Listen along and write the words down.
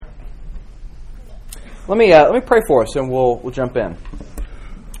Let me pray for us, and we'll jump in.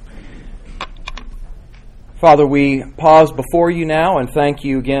 Father, we pause before you now and thank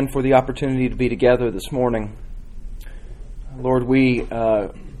you again for the opportunity to be together this morning. Lord, we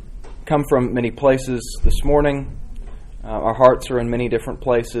come from many places this morning. Our hearts are in many different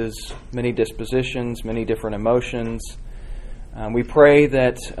places, many dispositions, many different emotions. We pray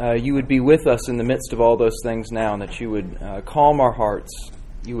that you would be with us in the midst of all those things now, and that you would calm our hearts,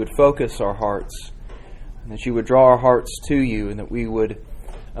 you would focus our hearts, and that you would draw our hearts to you, and that we would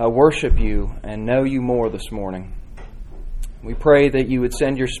worship you and know you more this morning. We pray that you would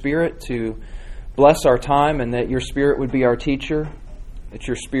send your Spirit to bless our time, and that your Spirit would be our teacher, that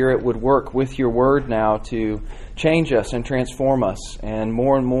your Spirit would work with your word now to change us and transform us and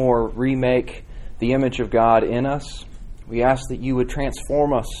more remake the image of God in us. We ask that you would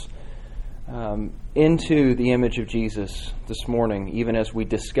transform us into the image of Jesus this morning, even as we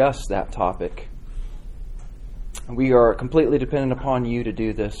discuss that topic. We are completely dependent upon you to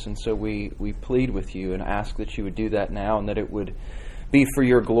do this, and so we plead with you and ask that you would do that now, and that it would be for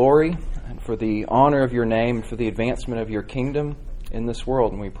your glory and for the honor of your name and for the advancement of your kingdom in this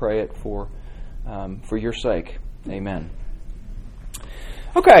world. And we pray it for your sake. Amen.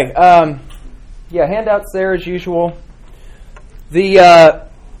 Okay. Handouts there as usual.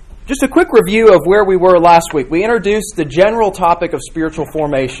 Just a quick review of where we were last week. We introduced the general topic of spiritual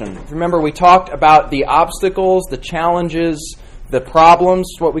formation. Remember, we talked about the obstacles, the challenges, the problems,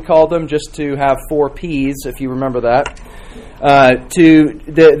 what we called them, just to have 4 Ps, if you remember that,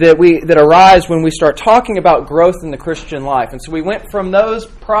 that arise when we start talking about growth in the Christian life. And so we went from those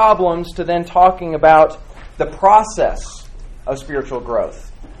problems to then talking about the process of spiritual growth.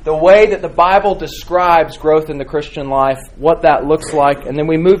 The way that the Bible describes growth in the Christian life, what that looks like, and then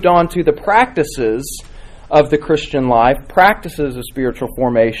we moved on to the practices of the Christian life, practices of spiritual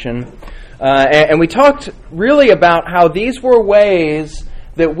formation, and we talked really about how these were ways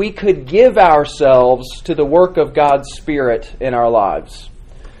that we could give ourselves to the work of God's Spirit in our lives,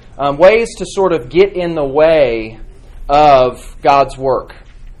 ways to sort of get in the way of God's work,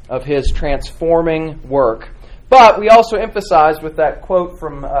 of His transforming work. But we also emphasized with that quote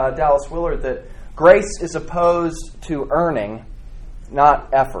from Dallas Willard that grace is opposed to earning, not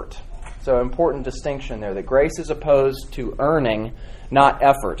effort. So important distinction there, that grace is opposed to earning, not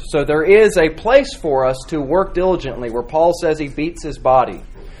effort. So there is a place for us to work diligently, where Paul says he beats his body,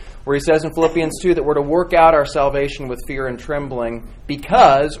 where he says in Philippians 2 that we're to work out our salvation with fear and trembling,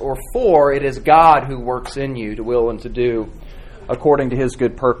 because, or for, it is God who works in you to will and to do according to His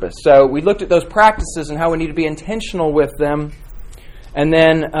good purpose. So we looked at those practices and how we need to be intentional with them. And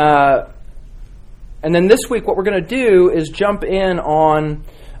then this week what we're going to do is jump in on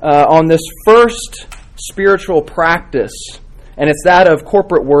this first spiritual practice, and it's that of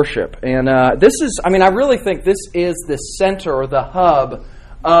corporate worship. And I really think this is the center or the hub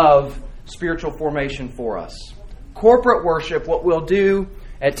of spiritual formation for us. Corporate worship, what we'll do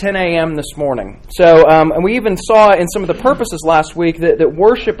at 10 a.m. this morning. So, and we even saw in some of the purposes last week that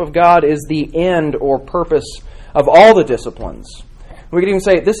worship of God is the end or purpose of all the disciplines. We could even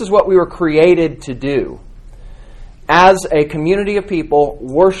say this is what we were created to do as a community of people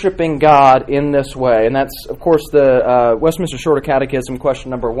worshiping God in this way. And that's, of course, the Westminster Shorter Catechism,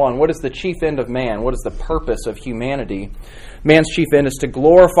 question number 1. What is the chief end of man? What is the purpose of humanity? Man's chief end is to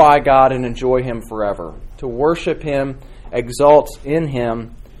glorify God and enjoy Him forever, to worship Him, exalt in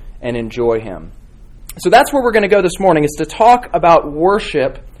Him, and enjoy Him. So that's where we're going to go this morning, is to talk about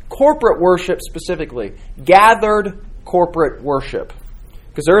worship, corporate worship specifically, gathered corporate worship.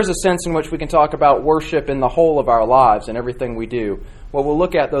 Because there is a sense in which we can talk about worship in the whole of our lives and everything we do. What we'll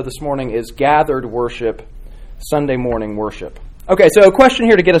look at, though, this morning is gathered worship, Sunday morning worship. Okay, so a question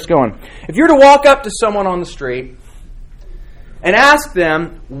here to get us going. If you were to walk up to someone on the street and ask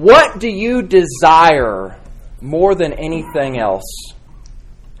them, what do you desire more than anything else,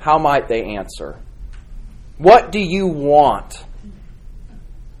 how might they answer? What do you want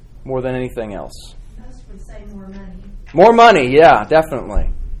more than anything else? Most would say more money. More money, yeah,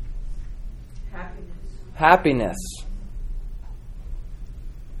 definitely. Happiness.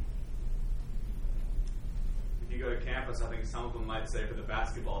 If you go to campus, I think some of them might say for the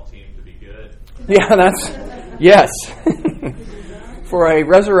basketball team to be good. Yeah, yes. For a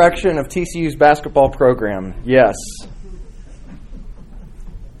resurrection of TCU's basketball program, yes.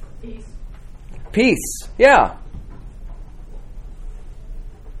 Peace, yeah.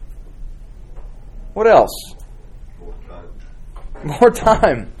 What else? More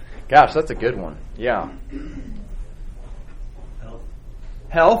time. Gosh, that's a good one. Yeah.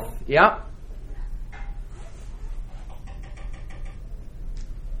 Health, yeah.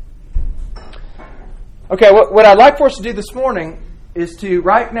 Okay, what I'd like for us to do this morning is to,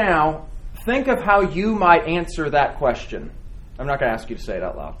 right now, think of how you might answer that question. I'm not going to ask you to say it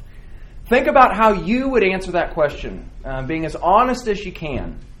out loud. Think about how you would answer that question, being as honest as you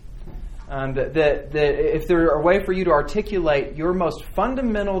can. If there are a way for you to articulate your most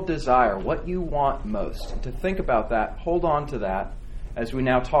fundamental desire, what you want most, and to think about that, hold on to that as we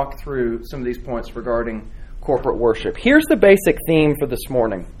now talk through some of these points regarding corporate worship. Here's the basic theme for this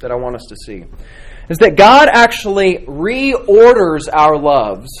morning that I want us to see, is that God actually reorders our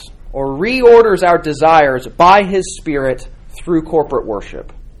loves or reorders our desires by His Spirit through corporate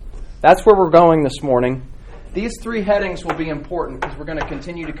worship. That's where we're going this morning. These three headings will be important because we're going to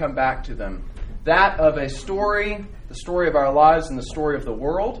continue to come back to them. That of a story, the story of our lives and the story of the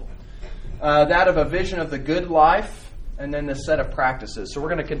world. That of a vision of the good life, and then this set of practices. So we're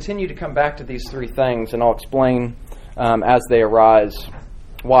going to continue to come back to these three things, and I'll explain as they arise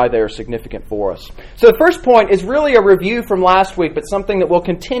why they are significant for us. So the first point is really a review from last week, but something that we'll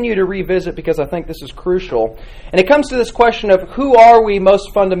continue to revisit because I think this is crucial. And it comes to this question of who are we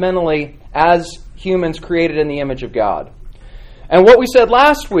most fundamentally as humans created in the image of God? And what we said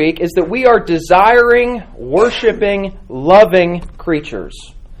last week is that we are desiring, worshiping, loving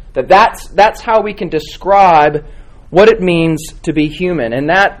creatures. That's how we can describe what it means to be human. And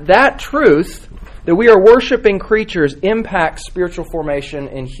that truth, that we are worshiping creatures, impacts spiritual formation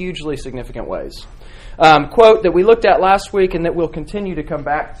in hugely significant ways. Quote that we looked at last week and that we'll continue to come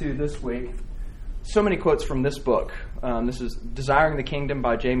back to this week. So many quotes from this book. This is Desiring the Kingdom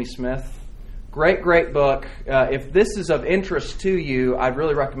by Jamie Smith. Great book. If this is of interest to you, I'd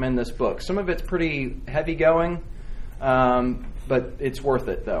really recommend this book. Some of it's pretty heavy going, but it's worth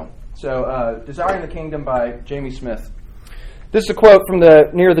it though. So, Desiring the Kingdom by Jamie Smith. This is a quote from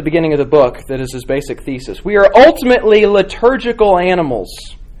near the beginning of the book that is his basic thesis. We are ultimately liturgical animals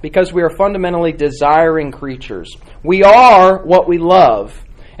because we are fundamentally desiring creatures. We are what we love,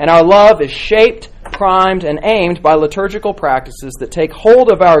 and our love is shaped, primed, and aimed by liturgical practices that take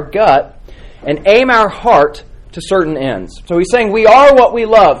hold of our gut and aim our heart to certain ends. So he's saying we are what we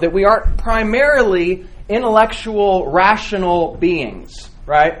love, that we aren't primarily intellectual, rational beings,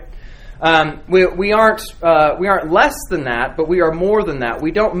 right? We aren't less than that, but we are more than that. We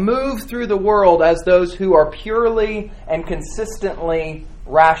don't move through the world as those who are purely and consistently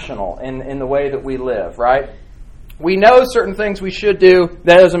rational in the way that we live, right? We know certain things we should do.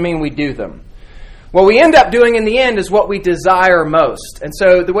 That doesn't mean we do them. What we end up doing in the end is what we desire most. And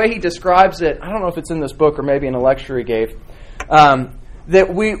so the way he describes it, I don't know if it's in this book or maybe in a lecture he gave,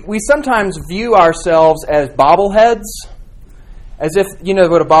 that we sometimes view ourselves as bobbleheads. As if, you know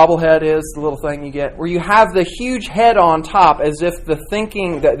what a bobblehead is, the little thing you get, where you have the huge head on top, as if the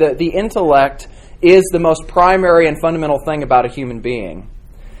thinking, the intellect is the most primary and fundamental thing about a human being.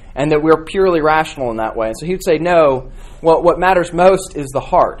 And that we're purely rational in that way. And so he would say, no, what matters most is the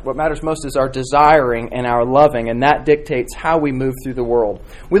heart. What matters most is our desiring and our loving, and that dictates how we move through the world.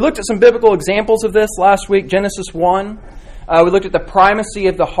 We looked at some biblical examples of this last week, Genesis 1. We looked at the primacy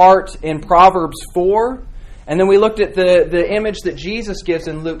of the heart in Proverbs 4. And then we looked at the image that Jesus gives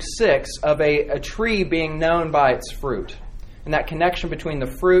in Luke 6 of a tree being known by its fruit, and that connection between the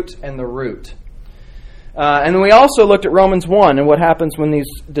fruit and the root. And then we also looked at Romans 1 and what happens when these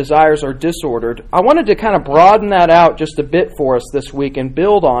desires are disordered. I wanted to kind of broaden that out just a bit for us this week and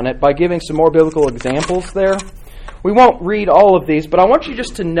build on it by giving some more biblical examples there. We won't read all of these, but I want you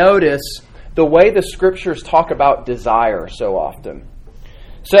just to notice the way the Scriptures talk about desire so often.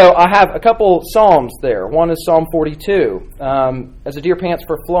 So I have a couple Psalms there. One is Psalm 42. As a deer pants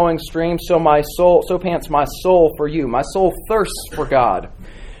for flowing streams, so pants my soul for you. My soul thirsts for God.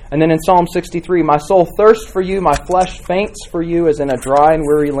 And then in Psalm 63, my soul thirsts for you, my flesh faints for you as in a dry and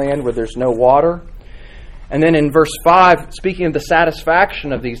weary land where there's no water. And then in verse 5, speaking of the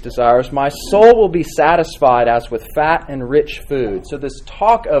satisfaction of these desires, my soul will be satisfied as with fat and rich food. So this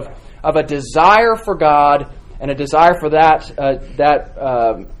talk of a desire for God and a desire for that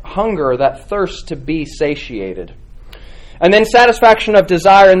hunger, that thirst to be satiated. And then satisfaction of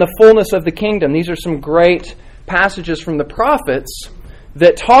desire in the fullness of the kingdom. These are some great passages from the prophets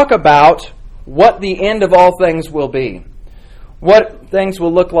that talk about what the end of all things will be. What things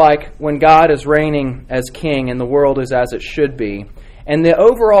will look like when God is reigning as king and the world is as it should be. And the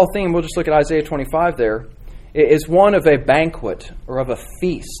overall theme, we'll just look at Isaiah 25 there, is one of a banquet or of a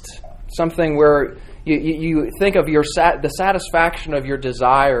feast. Something where you think of the satisfaction of your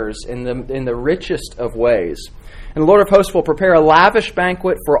desires in the richest of ways. And the Lord of hosts will prepare a lavish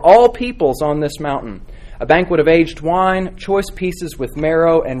banquet for all peoples on this mountain. A banquet of aged wine, choice pieces with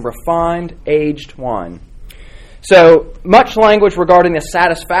marrow, and refined aged wine. So, much language regarding the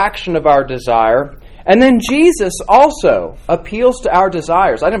satisfaction of our desire. And then Jesus also appeals to our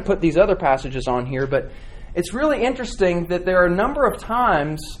desires. I didn't put these other passages on here, but it's really interesting that there are a number of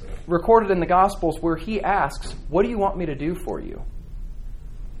times recorded in the Gospels where he asks, what do you want me to do for you?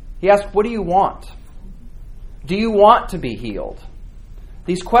 He asks, what do you want? Do you want to be healed?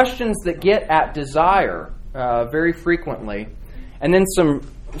 These questions that get at desire very frequently. And then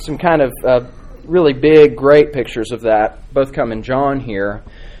some kind of really big, great pictures of that. Both come in John here.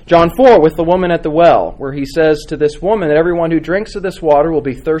 John 4 with the woman at the well, where he says to this woman that everyone who drinks of this water will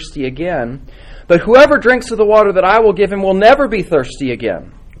be thirsty again. But whoever drinks of the water that I will give him will never be thirsty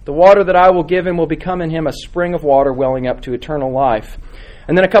again. The water that I will give him will become in him a spring of water welling up to eternal life.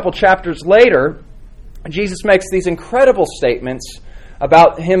 And then a couple chapters later, Jesus makes these incredible statements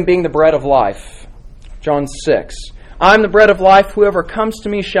about him being the bread of life. John 6. I am the bread of life. Whoever comes to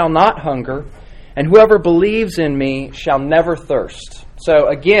me shall not hunger, and whoever believes in me shall never thirst. So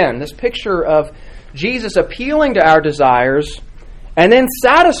again, this picture of Jesus appealing to our desires and then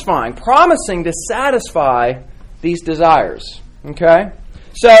satisfying, promising to satisfy these desires. Okay?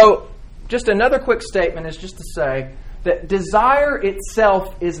 So just another quick statement is just to say that desire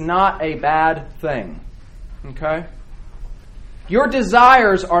itself is not a bad thing. Okay? Your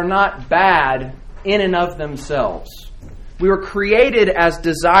desires are not bad in and of themselves. We were created as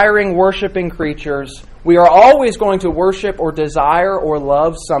desiring, worshiping creatures. We are always going to worship or desire or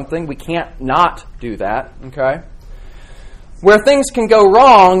love something. We can't not do that. Okay? Where things can go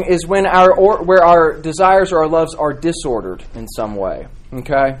wrong is when where our desires or our loves are disordered in some way.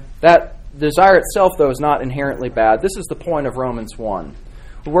 Okay? That desire itself, though, is not inherently bad. This is the point of Romans 1.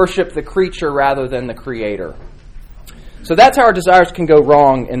 We worship the creature rather than the creator. So that's how our desires can go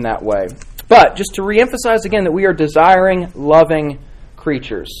wrong in that way. But just to reemphasize again that we are desiring, loving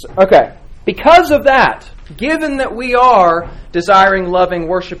creatures. Okay, because of that, given that we are desiring, loving,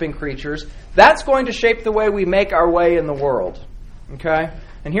 worshiping creatures, that's going to shape the way we make our way in the world. Okay?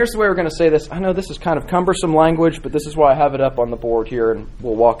 And here's the way we're going to say this. I know this is kind of cumbersome language, but this is why I have it up on the board here, and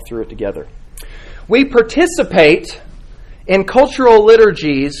we'll walk through it together. We participate in cultural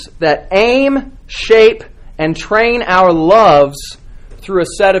liturgies that aim, shape, and train our loves through a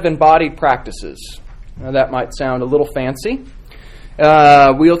set of embodied practices. Now, that might sound a little fancy.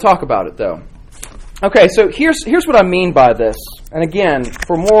 We'll talk about it, though. Okay, so here's what I mean by this. And again,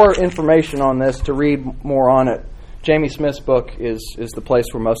 for more information on this, to read more on it, Jamie Smith's book is the place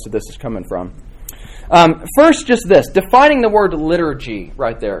where most of this is coming from. First, just this, defining the word liturgy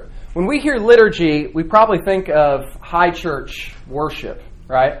right there. When we hear liturgy, we probably think of high church worship,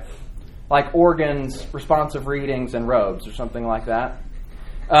 right? Like organs, responsive readings, and robes, or something like that.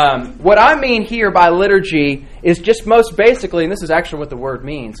 What I mean here by liturgy is just most basically, and this is actually what the word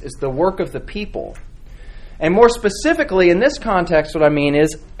means, is the work of the people. And more specifically, in this context, what I mean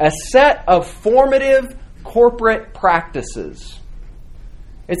is a set of formative corporate practices.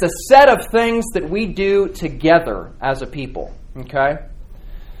 It's a set of things that we do together as a people. Okay?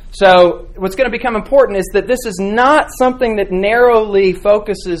 So what's going to become important is that this is not something that narrowly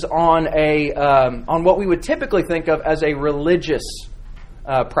focuses on on what we would typically think of as a religious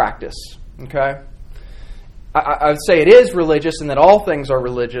practice. Okay, I would say it is religious, and that all things are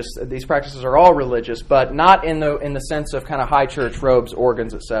religious. These practices are all religious, but not in the sense of kind of high church robes,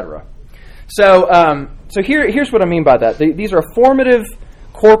 organs, etc. So here's what I mean by that. These are formative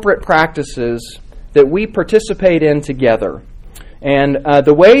corporate practices that we participate in together. And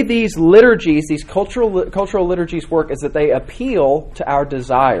the way these liturgies, these cultural liturgies work is that they appeal to our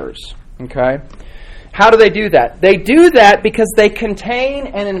desires. Okay? How do they do that? They do that because they contain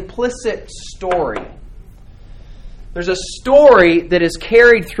an implicit story. There's a story that is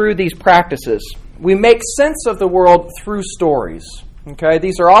carried through these practices. We make sense of the world through stories. Okay?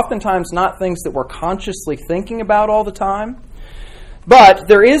 These are oftentimes not things that we're consciously thinking about all the time. But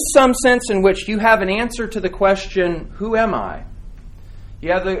there is some sense in which you have an answer to the question, who am I?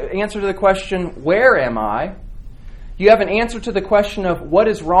 You have the answer to the question, where am I? You have an answer to the question of what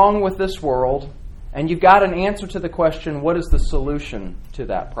is wrong with this world? And you've got an answer to the question, what is the solution to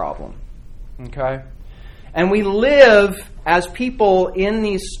that problem? Okay? And we live as people in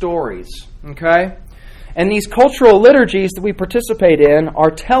these stories. Okay? And these cultural liturgies that we participate in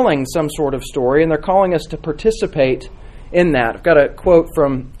are telling some sort of story, and they're calling us to participate in that. I've got a quote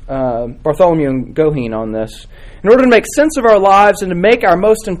from Bartholomew and Goheen on this. In order to make sense of our lives and to make our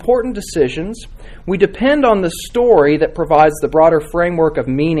most important decisions, we depend on the story that provides the broader framework of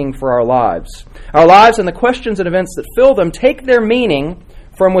meaning for our lives. Our lives and the questions and events that fill them take their meaning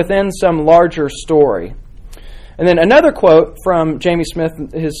from within some larger story. And then another quote from Jamie Smith,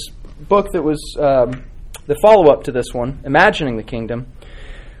 his book that was the follow-up to this one, Imagining the Kingdom.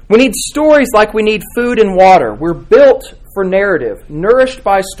 We need stories like we need food and water. We're built for narrative, nourished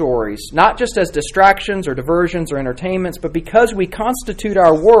by stories, not just as distractions or diversions or entertainments, but because we constitute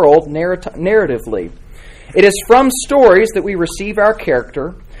our world narratively. It is from stories that we receive our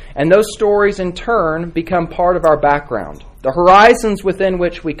character, and those stories in turn become part of our background, the horizons within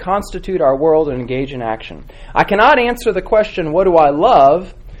which we constitute our world and engage in action. I cannot answer the question, what do I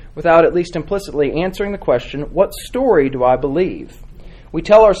love, without at least implicitly answering the question, what story do I believe? We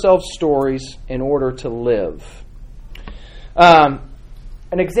tell ourselves stories in order to live. An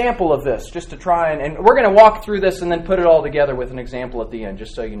example of this, just to try and we're going to walk through this and then put it all together with an example at the end,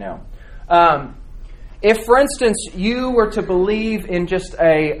 just so you know. If, for instance, you were to believe in just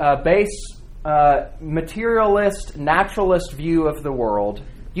a base materialist, naturalist view of the world,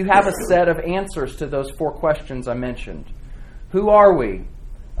 you have a set of answers to those 4 questions I mentioned. Who are we?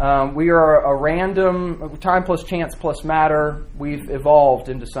 We are a random, time plus chance plus matter. We've evolved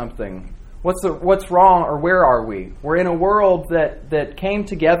into something. What's wrong, or where are we? We're in a world that came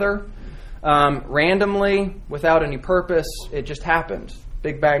together randomly, without any purpose. It just happened.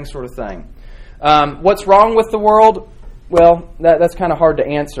 Big bang sort of thing. What's wrong with the world? Well, that's kind of hard to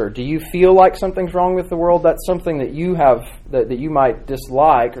answer. Do you feel like something's wrong with the world? That's something that you have, that you might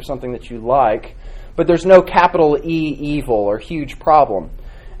dislike, or something that you like. But there's no capital E evil or huge problem.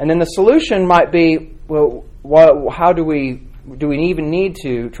 And then the solution might be, well, how do we even need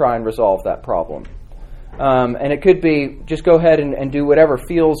to try and resolve that problem? And it could be just go ahead and do whatever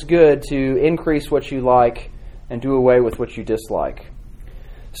feels good to increase what you like and do away with what you dislike.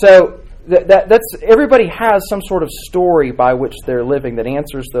 So that's everybody has some sort of story by which they're living that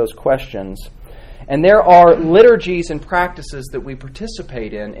answers those questions. And there are liturgies and practices that we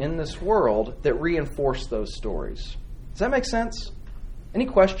participate in this world that reinforce those stories. Does that make sense? Any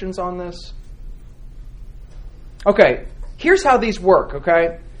questions on this? Okay, here's how these work,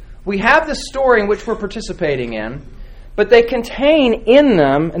 okay? We have this story in which we're participating in, but they contain in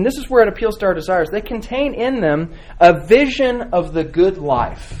them, and this is where it appeals to our desires, they contain in them a vision of the good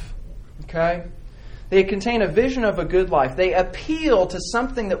life, okay? They contain a vision of a good life. They appeal to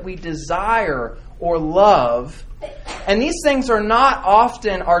something that we desire or love, and these things are not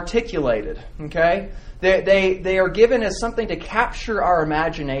often articulated, okay? They are given as something to capture our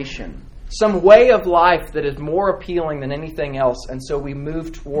imagination, some way of life that is more appealing than anything else, and so we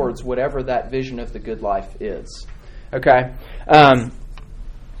move towards whatever that vision of the good life is. Okay?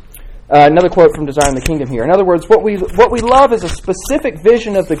 Another quote from Desiring the Kingdom here. In other words, what we love is a specific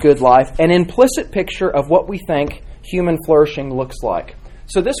vision of the good life, an implicit picture of what we think human flourishing looks like.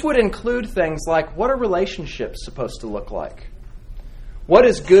 So this would include things like, what are relationships supposed to look like? What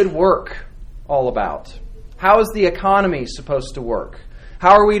is good work all about? How is the economy supposed to work?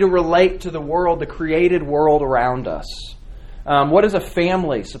 How are we to relate to the world, the created world around us? What is a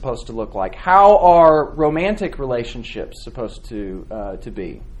family supposed to look like? How are romantic relationships supposed to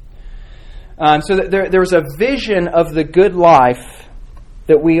be? So there's a vision of the good life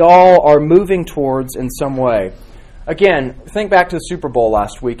that we all are moving towards in some way. Again, think back to the Super Bowl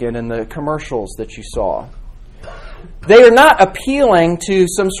last weekend and the commercials that you saw. They are not appealing to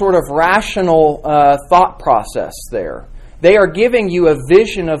some sort of rational thought process there. They are giving you a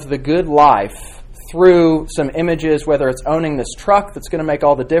vision of the good life through some images, whether it's owning this truck that's going to make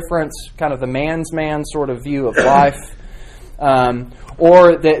all the difference, kind of the man's man sort of view of life,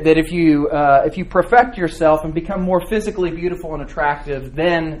 or that if you perfect yourself and become more physically beautiful and attractive,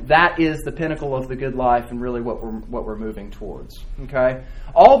 then that is the pinnacle of the good life and really what we're moving towards. Okay,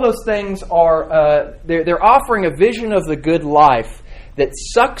 all those things are they're offering a vision of the good life that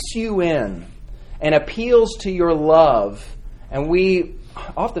sucks you in and appeals to your love, and we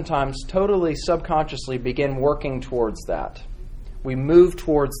oftentimes totally subconsciously begin working towards that. We move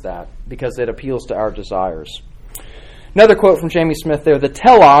towards that because it appeals to our desires. Another quote from Jamie Smith there, the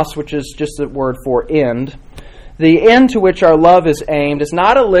telos, which is just the word for end, the end to which our love is aimed is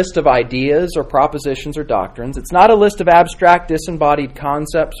not a list of ideas or propositions or doctrines. It's not a list of abstract, disembodied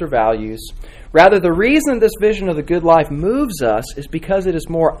concepts or values. Rather, the reason this vision of the good life moves us is because it is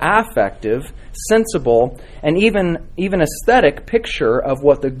more affective, sensible, and even aesthetic picture of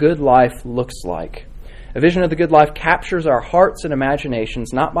what the good life looks like. A vision of the good life captures our hearts and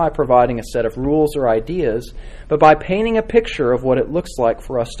imaginations not by providing a set of rules or ideas, but by painting a picture of what it looks like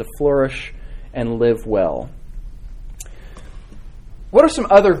for us to flourish and live well. What are some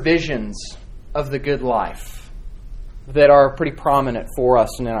other visions of the good life that are pretty prominent for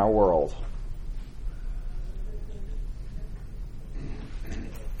us and in our world?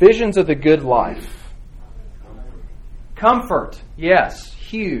 Visions of the good life. Comfort, yes,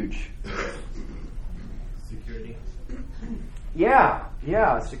 huge.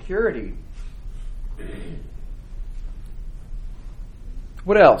 Yeah, security.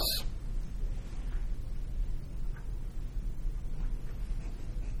 What else?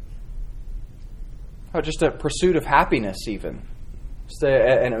 Oh, just a pursuit of happiness, even. Just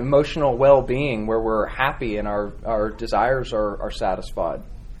an emotional well-being where we're happy and our desires are satisfied.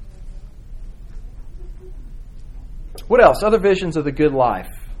 What else? Other visions of the good life.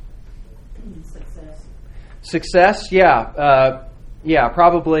 Success, yeah.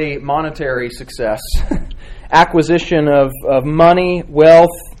 Probably monetary success. Acquisition of money, wealth,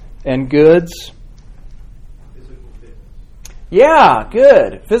 and goods. Physical fitness. Yeah,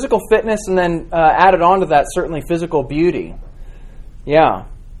 good. Physical fitness, and then added on to that, certainly physical beauty. Yeah.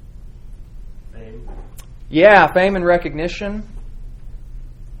 Fame. Yeah, fame and recognition.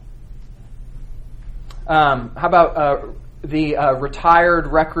 How about the retired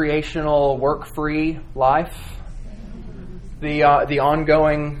recreational work-free life? The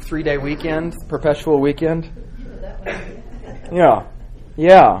ongoing 3-day weekend, perpetual weekend. Yeah.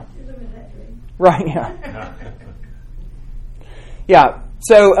 Right. Yeah. Yeah.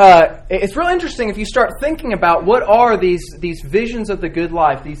 So it's really interesting if you start thinking about what are these visions of the good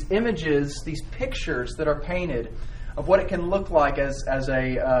life, these images, these pictures that are painted of what it can look like as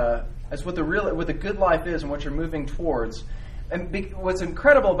what the good life is and what you're moving towards. And what's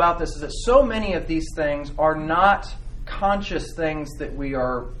incredible about this is that so many of these things are not conscious things that we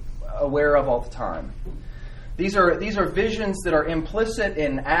are aware of all the time. These are visions that are implicit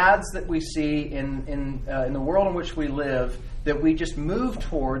in ads that we see in the world in which we live, that we just move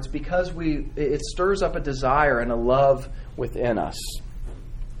towards because it stirs up a desire and a love within us.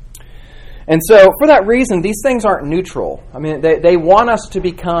 And so, for that reason, these things aren't neutral. I mean, they want us to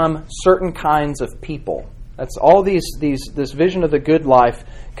become certain kinds of people. That's all. This vision of the good life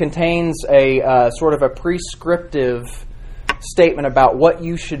contains a sort of a prescriptive statement about what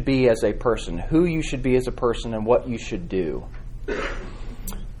you should be as a person, who you should be as a person, and what you should do.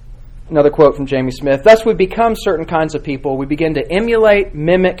 Another quote from Jamie Smith: "Thus we become certain kinds of people. We begin to emulate,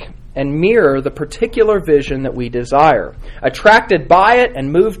 mimic, and mirror the particular vision that we desire. Attracted by it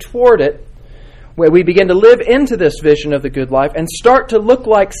and moved toward it, where we begin to live into this vision of the good life and start to look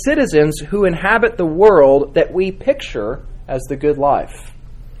like citizens who inhabit the world that we picture as the good life."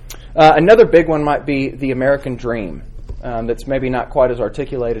 Another big one might be the American dream. That's maybe not quite as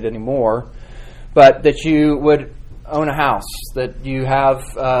articulated anymore, but that you would own a house, that you have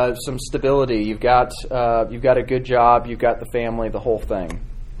some stability, you've got a good job, you've got the family, the whole thing.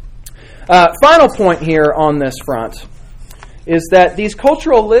 Final point here on this front is that these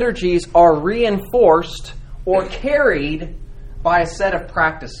cultural liturgies are reinforced or carried by a set of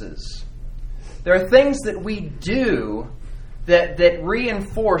practices. There are things that we do that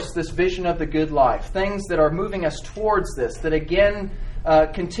reinforce this vision of the good life, things that are moving us towards this, that again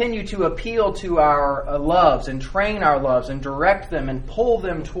continue to appeal to our loves and train our loves and direct them and pull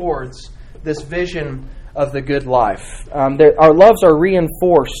them towards this vision of the good life. Our loves are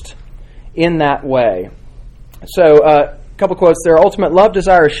reinforced in that way. So, a couple quotes there. "Ultimate love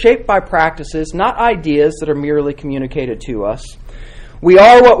desire is shaped by practices, not ideas that are merely communicated to us. We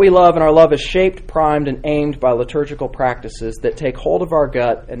are what we love, and our love is shaped, primed, and aimed by liturgical practices that take hold of our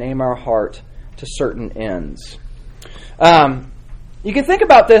gut and aim our heart to certain ends." You can think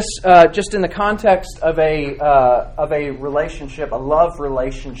about this just in the context of a relationship, a love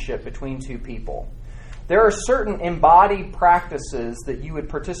relationship between two people. There are certain embodied practices that you would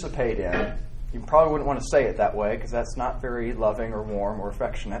participate in. You probably wouldn't want to say it that way because that's not very loving or warm or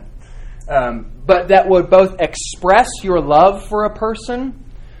affectionate. But that would both express your love for a person,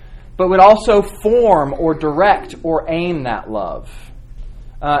 but would also form or direct or aim that love.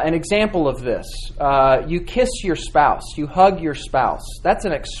 An example of this, you kiss your spouse, you hug your spouse. That's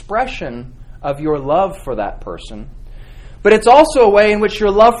an expression of your love for that person. But it's also a way in which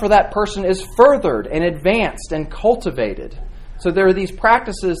your love for that person is furthered and advanced and cultivated. So there are these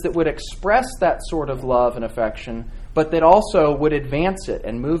practices that would express that sort of love and affection, but that also would advance it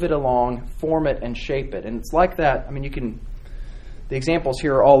and move it along, form it and shape it. And it's like that. I mean, the examples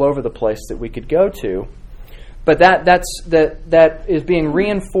here are all over the place that we could go to. But that is being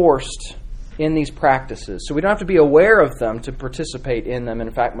reinforced in these practices. So we don't have to be aware of them to participate in them. And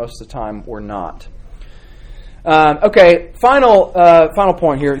in fact, most of the time, we're not. Okay, final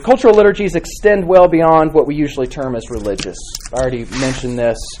point here. Cultural liturgies extend well beyond what we usually term as religious. I already mentioned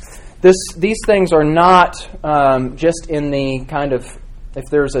this. These things are not just in the kind of, if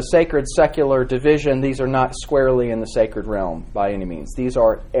there's a sacred secular division, these are not squarely in the sacred realm by any means. These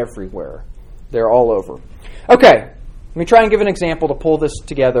are everywhere. They're all over. Okay, let me try and give an example to pull this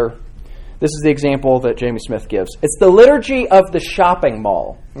together. This is the example that Jamie Smith gives. It's the liturgy of the shopping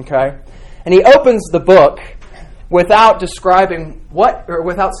mall, okay? And he opens the book without describing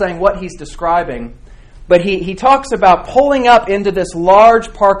without saying what he's describing, but he talks about pulling up into this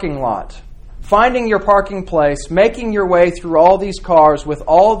large parking lot, finding your parking place, making your way through all these cars with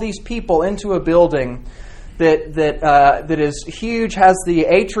all these people into a building that is huge, has the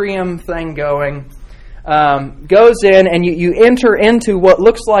atrium thing going, goes in, and you enter into what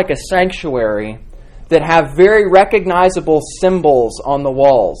looks like a sanctuary that have very recognizable symbols on the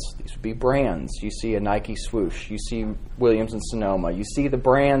walls. These would be brands. You see a Nike swoosh. You see Williams and Sonoma. You see the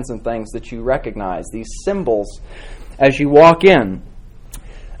brands and things that you recognize, these symbols as you walk in.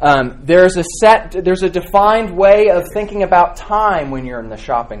 There's a defined way of thinking about time when you're in the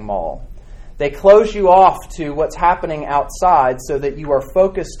shopping mall. They close you off to what's happening outside so that you are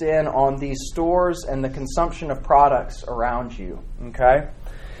focused in on these stores and the consumption of products around you. Okay?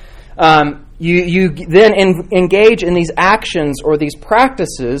 You then engage in these actions or these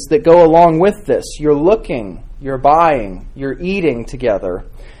practices that go along with this. You're looking, you're buying, you're eating together.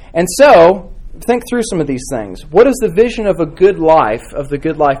 And so, think through some of these things. What is the vision of the good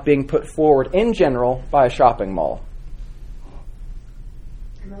life being put forward in general by a shopping mall?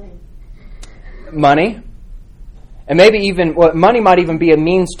 Money. And maybe even, money might even be a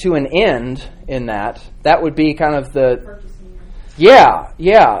means to an end in that. That would be kind of the...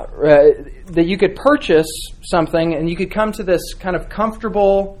 that you could purchase something and you could come to this kind of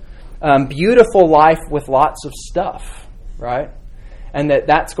comfortable, beautiful life with lots of stuff, right? And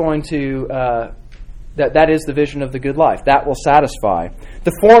that's going to... That is the vision of the good life. That will satisfy.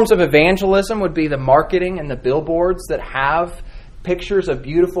 The forms of evangelism would be the marketing and the billboards that have pictures of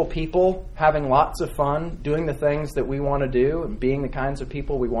beautiful people having lots of fun, doing the things that we want to do and being the kinds of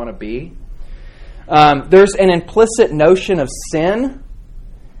people we want to be. There's an implicit notion of sin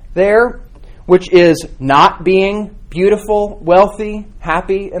there, which is not being beautiful, wealthy,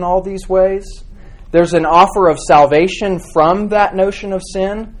 happy in all these ways. There's an offer of salvation from that notion of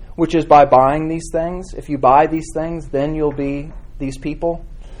sin, which is by buying these things. If you buy these things, then you'll be these people.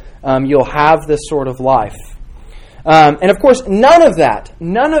 You'll have this sort of life. And of course, none of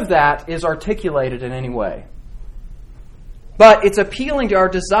that is articulated in any way. But it's appealing to our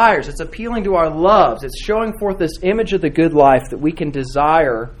desires. It's appealing to our loves. It's showing forth this image of the good life that we can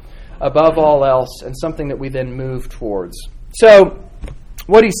desire above all else and something that we then move towards. So,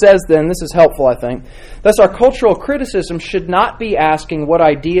 what he says then, this is helpful, I think. Thus, our cultural criticism should not be asking what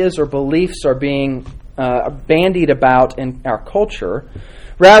ideas or beliefs are being bandied about in our culture.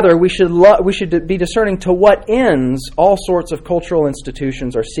 Rather, we should be discerning to what ends all sorts of cultural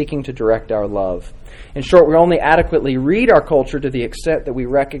institutions are seeking to direct our love. In short, we only adequately read our culture to the extent that we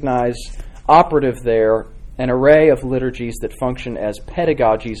recognize operative there an array of liturgies that function as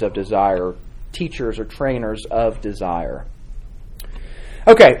pedagogies of desire, teachers or trainers of desire.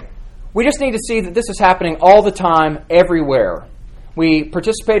 Okay, we just need to see that this is happening all the time, everywhere. We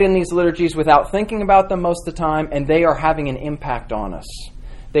participate in these liturgies without thinking about them most of the time, and they are having an impact on us.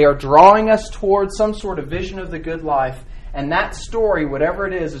 They are drawing us towards some sort of vision of the good life, and that story, whatever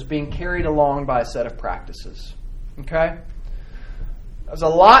it is being carried along by a set of practices. Okay? There's a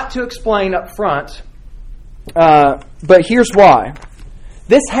lot to explain up front, but here's why.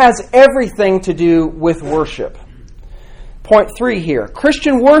 This has everything to do with worship. Point 3 here.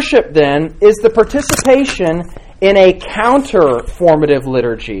 Christian worship, then, is the participation in a counter-formative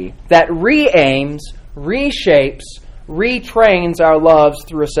liturgy that re-aims, reshapes, retrains our loves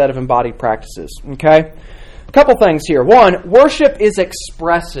through a set of embodied practices. Okay? A couple things here. One, worship is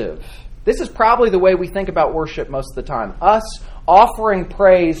expressive. This is probably the way we think about worship most of the time. Us offering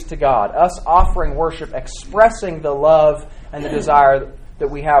praise to God. Us offering worship, expressing the love and the desire that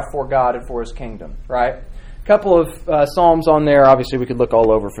we have for God and for His kingdom. Right? A couple of Psalms on there. Obviously, we could look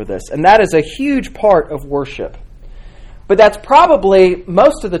all over for this. And that is a huge part of worship. But that's probably,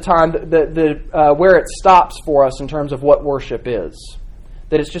 most of the time, the where it stops for us in terms of what worship is.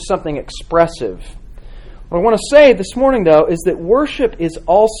 That it's just something expressive. What I want to say this morning, though, is that worship is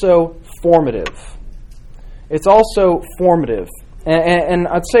also formative. It's also formative. And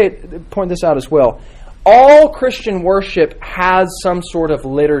I'd point this out as well. All Christian worship has some sort of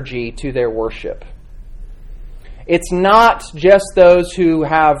liturgy to their worship. It's not just those who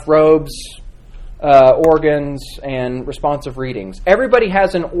have robes, organs, and responsive readings. Everybody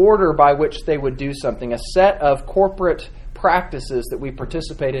has an order by which they would do something, a set of corporate practices that we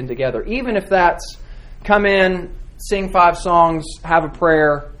participate in together. Even if that's come in, sing 5 songs, have a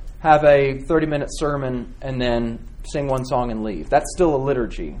prayer, have a 30-minute sermon, and then sing 1 song and leave. That's still a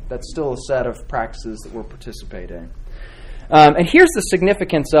liturgy. That's still a set of practices that we're participating in. And here's the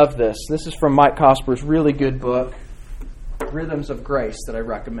significance of this. This is from Mike Cosper's really good book, Rhythms of Grace, that I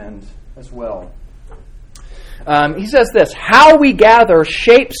recommend as well. He says this: how we gather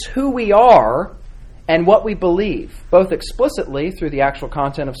shapes who we are and what we believe, both explicitly through the actual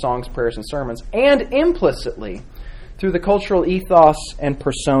content of songs, prayers, and sermons, and implicitly through the cultural ethos and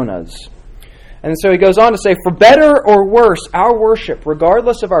personas. And so he goes on to say, for better or worse, our worship,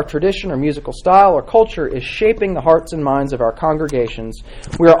 regardless of our tradition or musical style or culture, is shaping the hearts and minds of our congregations.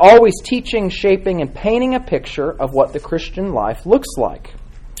 We are always teaching, shaping, and painting a picture of what the Christian life looks like.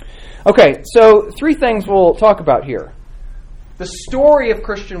 Okay, so 3 things we'll talk about here. The story of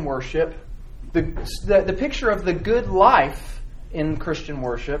Christian worship, the picture of the good life in Christian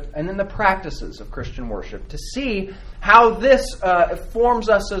worship, and then the practices of Christian worship, to see how this forms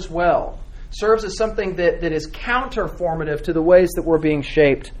us as well. Serves as something that is counterformative to the ways that we're being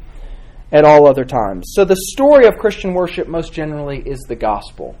shaped at all other times. So the story of Christian worship most generally is the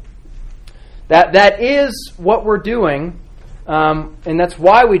gospel. That is what we're doing, and that's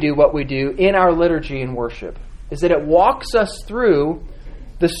why we do what we do in our liturgy and worship, is that it walks us through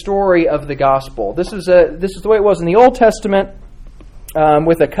the story of the gospel. This is the way it was in the Old Testament,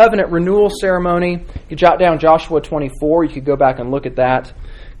 with a covenant renewal ceremony. You could jot down Joshua 24. You could go back and look at that.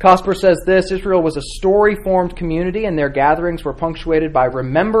 Cosper says this: Israel was a story-formed community, and their gatherings were punctuated by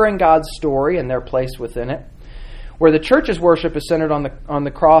remembering God's story and their place within it. Where the church's worship is centered on the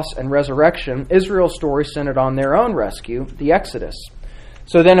cross and resurrection, Israel's story centered on their own rescue, the Exodus.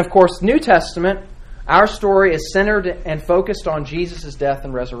 So then, of course, New Testament, our story is centered and focused on Jesus' death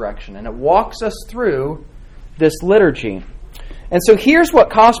and resurrection, and it walks us through this liturgy. And so here's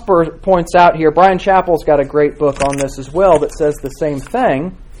what Cosper points out here. Brian Chappell's got a great book on this as well that says the same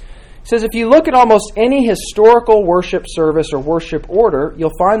thing. He says, if you look at almost any historical worship service or worship order,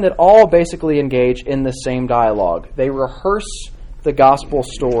 you'll find that all basically engage in the same dialogue. They rehearse the gospel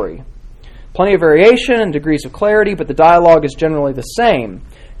story. Plenty of variation and degrees of clarity, but the dialogue is generally the same.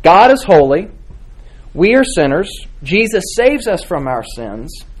 God is holy. We are sinners. Jesus saves us from our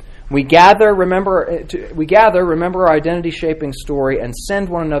sins. We gather, remember our identity-shaping story, and send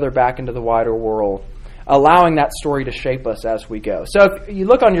one another back into the wider world, allowing that story to shape us as we go. So if you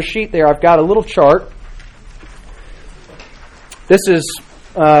look on your sheet there, I've got a little chart. This is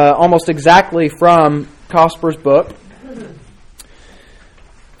almost exactly from Cosper's book,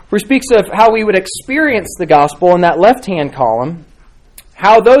 where he speaks of how we would experience the gospel in that left-hand column,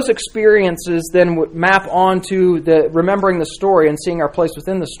 how those experiences then would map onto the remembering the story and seeing our place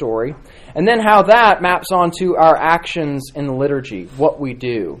within the story, and then how that maps onto our actions in the liturgy, what we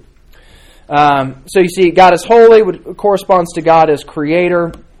do. So you see, God is holy corresponds to God as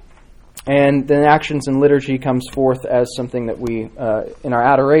creator, and then actions in liturgy comes forth as something that we, in our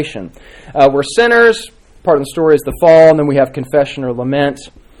adoration. We're sinners, part of the story is the fall, and then we have confession or lament.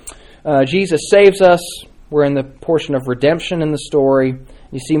 Jesus saves us. We're in the portion of redemption in the story.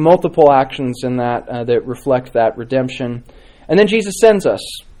 You see multiple actions in that that reflect that redemption. And then Jesus sends us,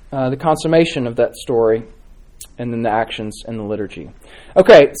 the consummation of that story, and then the actions in the liturgy.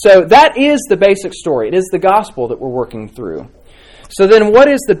 Okay, so that is the basic story. It is the gospel that we're working through. So then what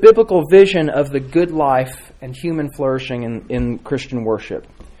is the biblical vision of the good life and human flourishing in Christian worship?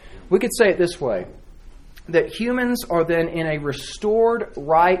 We could say it this way, that humans are then in a restored,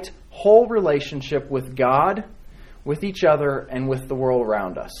 right, whole relationship with God, with each other, and with the world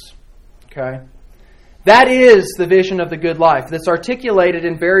around us. Okay? That is the vision of the good life that's articulated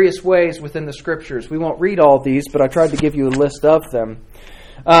in various ways within the Scriptures. We won't read all these, but I tried to give you a list of them.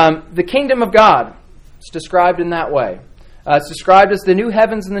 The kingdom of God is described in that way. It's described as the new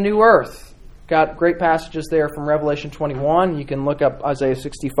heavens and the new earth. Got great passages there from Revelation 21. You can look up Isaiah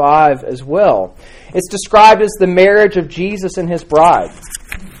 65 as well. It's described as the marriage of Jesus and his bride.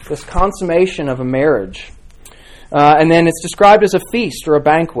 This consummation of a marriage. And then it's described as a feast or a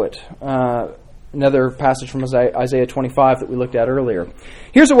banquet. Another passage from Isaiah 25 that we looked at earlier.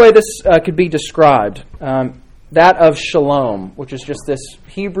 Here's a way this could be described. That of shalom, which is just this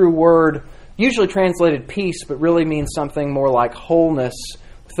Hebrew word, usually translated peace, but really means something more like wholeness,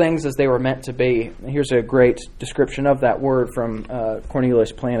 things as they were meant to be. Here's a great description of that word from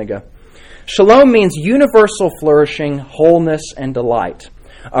Cornelius Plantinga. Shalom means universal flourishing, wholeness, and delight.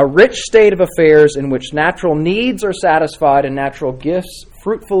 A rich state of affairs in which natural needs are satisfied and natural gifts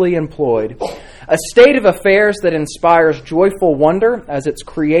fruitfully employed. A state of affairs that inspires joyful wonder as its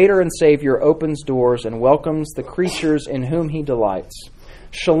creator and savior opens doors and welcomes the creatures in whom he delights.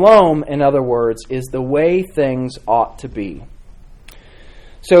 Shalom, in other words, is the way things ought to be.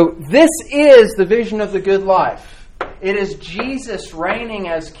 So this is the vision of the good life. It is Jesus reigning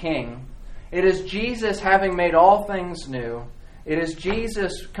as king It is Jesus having made all things new. It is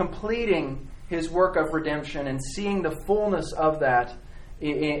Jesus completing His work of redemption and seeing the fullness of that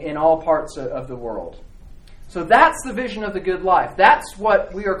in all parts of the world. So that's the vision of the good life. That's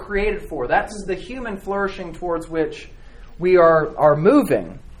what we are created for. That's the human flourishing towards which we are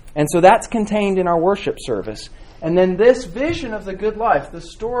moving. And so that's contained in our worship service. And then this vision of the good life, the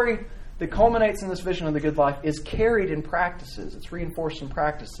story that culminates in this vision of the good life, is carried in practices. It's reinforced in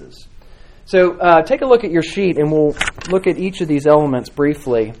practices. So take a look at your sheet, and we'll look at each of these elements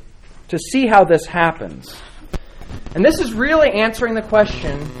briefly to see how this happens. And this is really answering the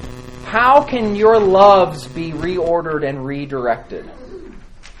question, how can your loves be reordered and redirected?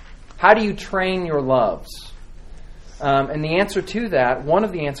 How do you train your loves? And the answer to that, one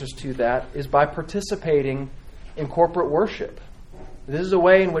of the answers to that, is by participating in corporate worship. This is a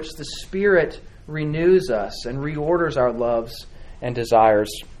way in which the Spirit renews us and reorders our loves and desires.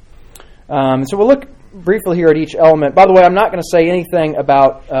 So we'll look briefly here at each element. By the way, I'm not going to say anything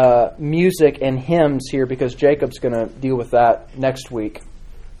about music and hymns here because Jacob's going to deal with that next week.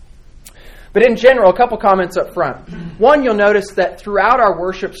 But in general, a couple comments up front. One, you'll notice that throughout our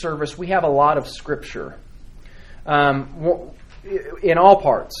worship service, we have a lot of Scripture in all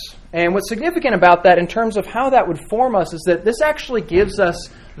parts. And what's significant about that in terms of how that would form us is that this actually gives us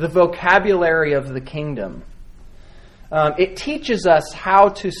the vocabulary of the kingdom. It teaches us how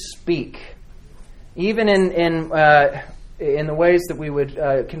to speak, even in the ways that we would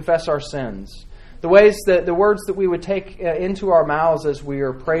confess our sins, the words that we would take into our mouths as we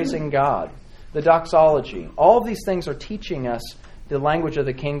are praising God, the doxology. All of these things are teaching us the language of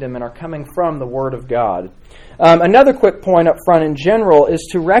the kingdom and are coming from the Word of God. Another quick point up front in general is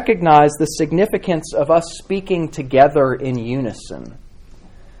to recognize the significance of us speaking together in unison.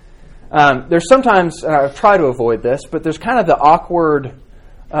 There's sometimes, I try to avoid this, but there's kind of the awkward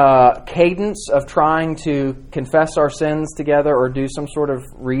cadence of trying to confess our sins together or do some sort of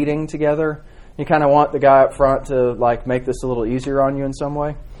reading together. You kind of want the guy up front to make this a little easier on you in some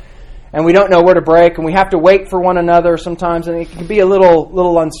way. And we don't know where to break, and we have to wait for one another sometimes, and it can be a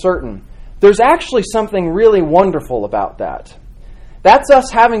little uncertain. There's actually something really wonderful about that. That's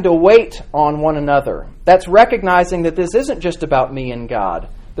us having to wait on one another. That's recognizing that this isn't just about me and God.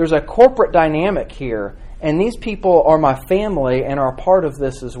 There's a corporate dynamic here, and these people are my family and are part of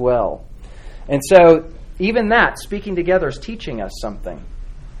this as well. And so even that, speaking together, is teaching us something.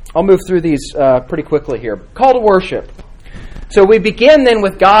 I'll move through these pretty quickly here. Call to worship. So we begin then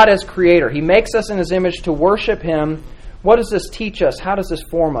with God as creator. He makes us in His image to worship Him. What does this teach us? How does this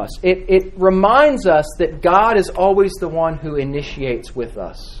form us? It reminds us that God is always the one who initiates with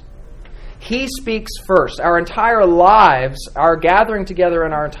us. He speaks first. Our entire lives, our gathering together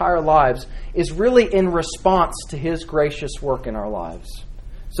in our entire lives, is really in response to His gracious work in our lives.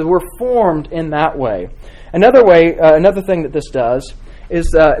 So we're formed in that way. Another thing that this does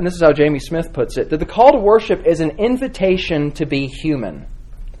is, and this is how Jamie Smith puts it, that the call to worship is an invitation to be human.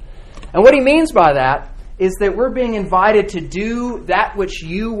 And what he means by that is that we're being invited to do that which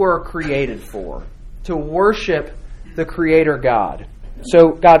you were created for, to worship the Creator God. So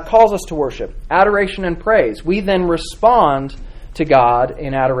God calls us to worship, adoration and praise. We then respond to God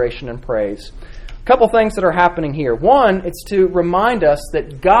in adoration and praise. A couple things that are happening here. One, it's to remind us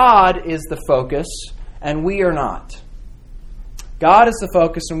that God is the focus and we are not. God is the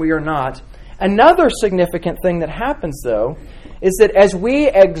focus and we are not. Another significant thing that happens, though, is that as we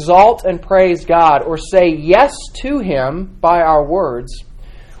exalt and praise God or say yes to Him by our words,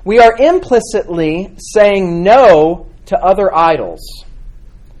 we are implicitly saying no to other idols.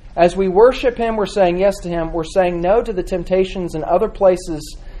 As we worship Him, we're saying yes to Him. We're saying no to the temptations and other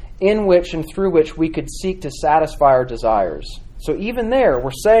places in which and through which we could seek to satisfy our desires. So even there, we're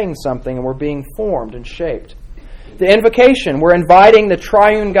saying something and we're being formed and shaped. The invocation, we're inviting the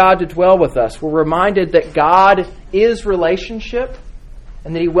triune God to dwell with us. We're reminded that God is relationship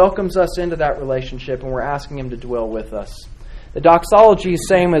and that He welcomes us into that relationship, and we're asking Him to dwell with us. The doxology is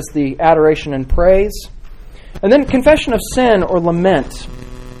same as the adoration and praise. And then confession of sin or lament.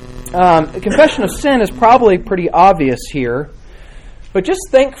 Confession of sin is probably pretty obvious here, but just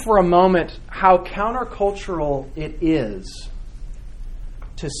think for a moment how countercultural it is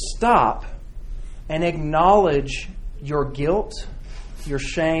to stop and acknowledge your guilt, your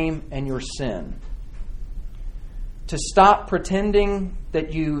shame, and your sin. To stop pretending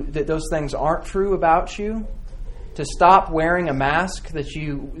that those things aren't true about you. To stop wearing a mask that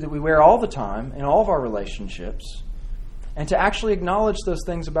we wear all the time in all of our relationships. And to actually acknowledge those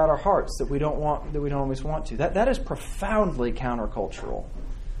things about our hearts that we don't always want to. That is profoundly countercultural.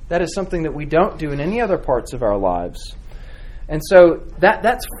 That is something that we don't do in any other parts of our lives. And so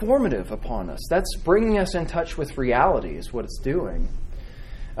that's formative upon us. That's bringing us in touch with reality is what it's doing.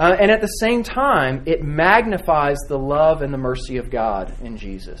 And at the same time, it magnifies the love and the mercy of God in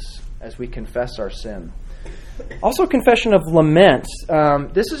Jesus as we confess our sin. Also, confession of lament.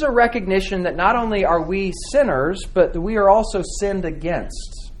 This is a recognition that not only are we sinners, but that we are also sinned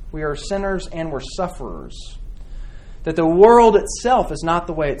against. We are sinners and we're sufferers. That the world itself is not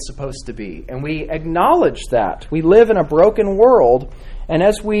the way it's supposed to be. And we acknowledge that. We live in a broken world. And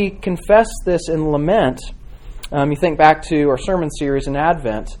as we confess this in lament, you think back to our sermon series in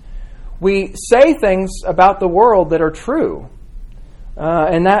Advent, we say things about the world that are true.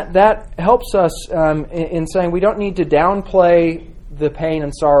 And that helps us in saying we don't need to downplay the pain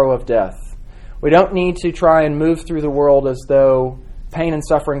and sorrow of death. We don't need to try and move through the world as though pain and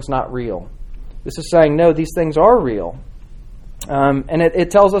suffering is not real. This is saying, no, these things are real. And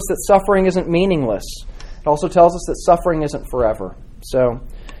it tells us that suffering isn't meaningless. It also tells us that suffering isn't forever. So,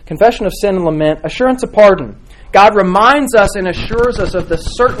 confession of sin and lament, assurance of pardon. God reminds us and assures us of the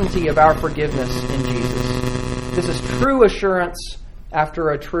certainty of our forgiveness in Jesus. This is true assurance after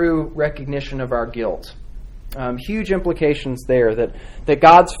a true recognition of our guilt. Huge implications there that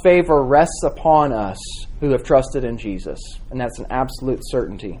God's favor rests upon us who have trusted in Jesus. And that's an absolute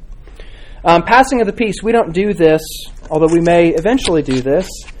certainty. Passing of the peace, we don't do this, although we may eventually do this.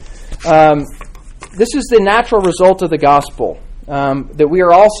 This is the natural result of the gospel, that we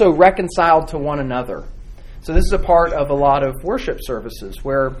are also reconciled to one another. So this is a part of a lot of worship services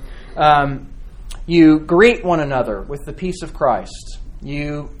where you greet one another with the peace of Christ.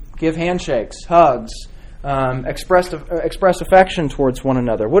 You give handshakes, hugs, express affection towards one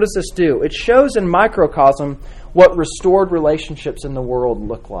another. What does this do? It shows in microcosm what restored relationships in the world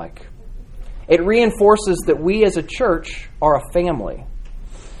look like. It reinforces that we as a church are a family.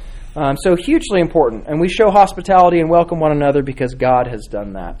 So hugely important. And we show hospitality and welcome one another because God has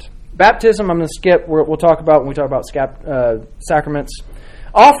done that. Baptism, I'm going to skip. We'll talk about when we talk about sacraments.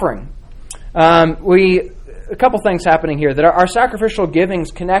 Offering. A couple things happening here. That our sacrificial giving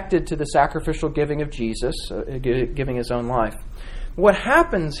is connected to the sacrificial giving of Jesus, giving his own life. What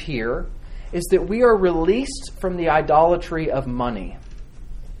happens here is that we are released from the idolatry of money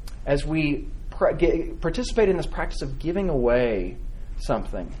as we participate in this practice of giving away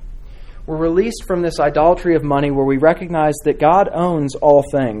something. We're released from this idolatry of money where we recognize that God owns all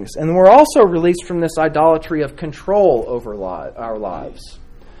things. And we're also released from this idolatry of control over our lives.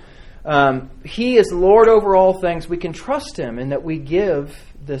 He is Lord over all things. We can trust Him in that we give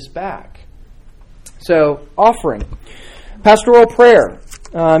this back. So, offering. Pastoral prayer,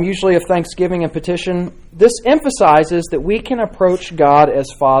 usually of thanksgiving and petition. This emphasizes that we can approach God as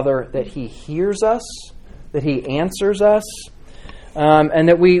Father, that He hears us, that He answers us, and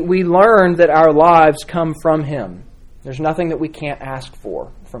that we learn that our lives come from Him. There's nothing that we can't ask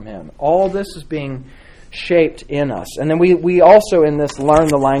for from Him. All this is being shaped in us. And then we also in this learn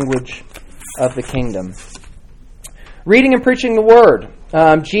the language of the kingdom. Reading and preaching the Word.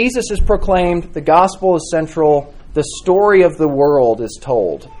 Jesus is proclaimed, the gospel is central, the story of the world is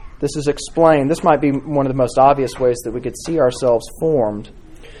told. This is explained. This might be one of the most obvious ways that we could see ourselves formed.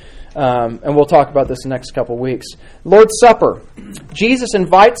 And we'll talk about this in the next couple of weeks. Lord's Supper. Jesus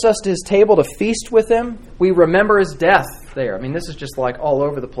invites us to His table to feast with Him. We remember His death there. I mean, this is just like all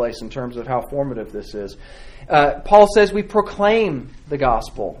over the place in terms of how formative this is. Paul says we proclaim the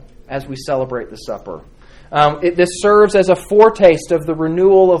gospel as we celebrate the supper. This serves as a foretaste of the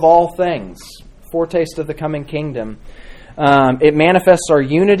renewal of all things, foretaste of the coming kingdom. It manifests our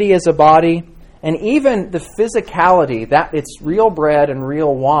unity as a body, and even the physicality, that it's real bread and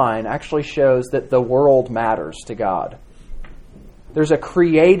real wine, actually shows that the world matters to God. There's a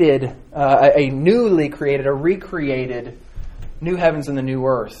newly created, a recreated new heavens and the new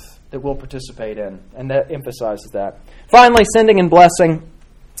earth that we'll participate in, and that emphasizes that. Finally, sending and blessing.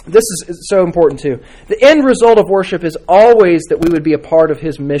 This is so important too. The end result of worship is always that we would be a part of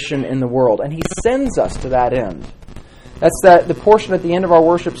His mission in the world, and He sends us to that end. That's the portion at the end of our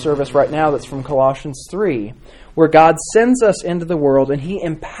worship service right now that's from Colossians 3, where God sends us into the world and He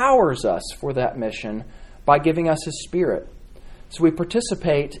empowers us for that mission by giving us His Spirit. So we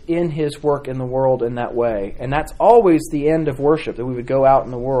participate in His work in the world in that way. And that's always the end of worship, that we would go out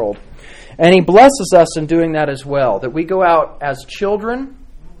in the world. And He blesses us in doing that as well, that we go out as children,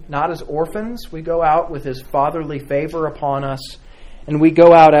 not as orphans. We go out with His fatherly favor upon us, and we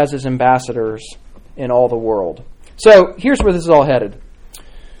go out as His ambassadors in all the world. So here's where this is all headed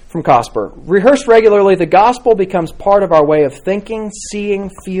from Cosper. Rehearsed regularly, the gospel becomes part of our way of thinking, seeing,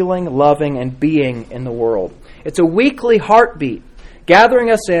 feeling, loving, and being in the world. It's a weekly heartbeat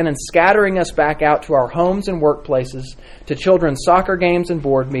gathering us in and scattering us back out to our homes and workplaces, to children's soccer games and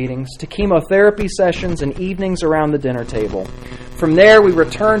board meetings, to chemotherapy sessions and evenings around the dinner table. From there, we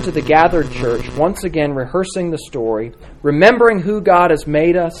return to the gathered church, once again rehearsing the story, remembering who God has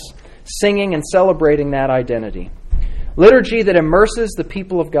made us, singing and celebrating that identity. Liturgy that immerses the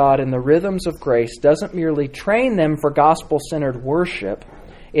people of God in the rhythms of grace doesn't merely train them for gospel-centered worship,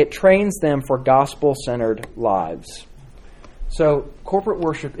 it trains them for gospel-centered lives. So corporate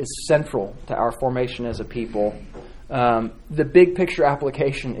worship is central to our formation as a people. The big picture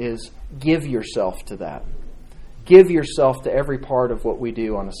application is give yourself to that. Give yourself to every part of what we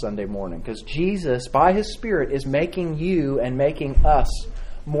do on a Sunday morning, because Jesus, by His Spirit, is making you and making us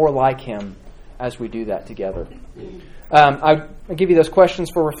more like Him as we do that together. I'll give you those questions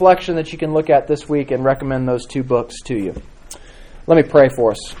for reflection that you can look at this week and recommend those 2 books to you. Let me pray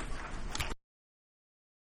for us.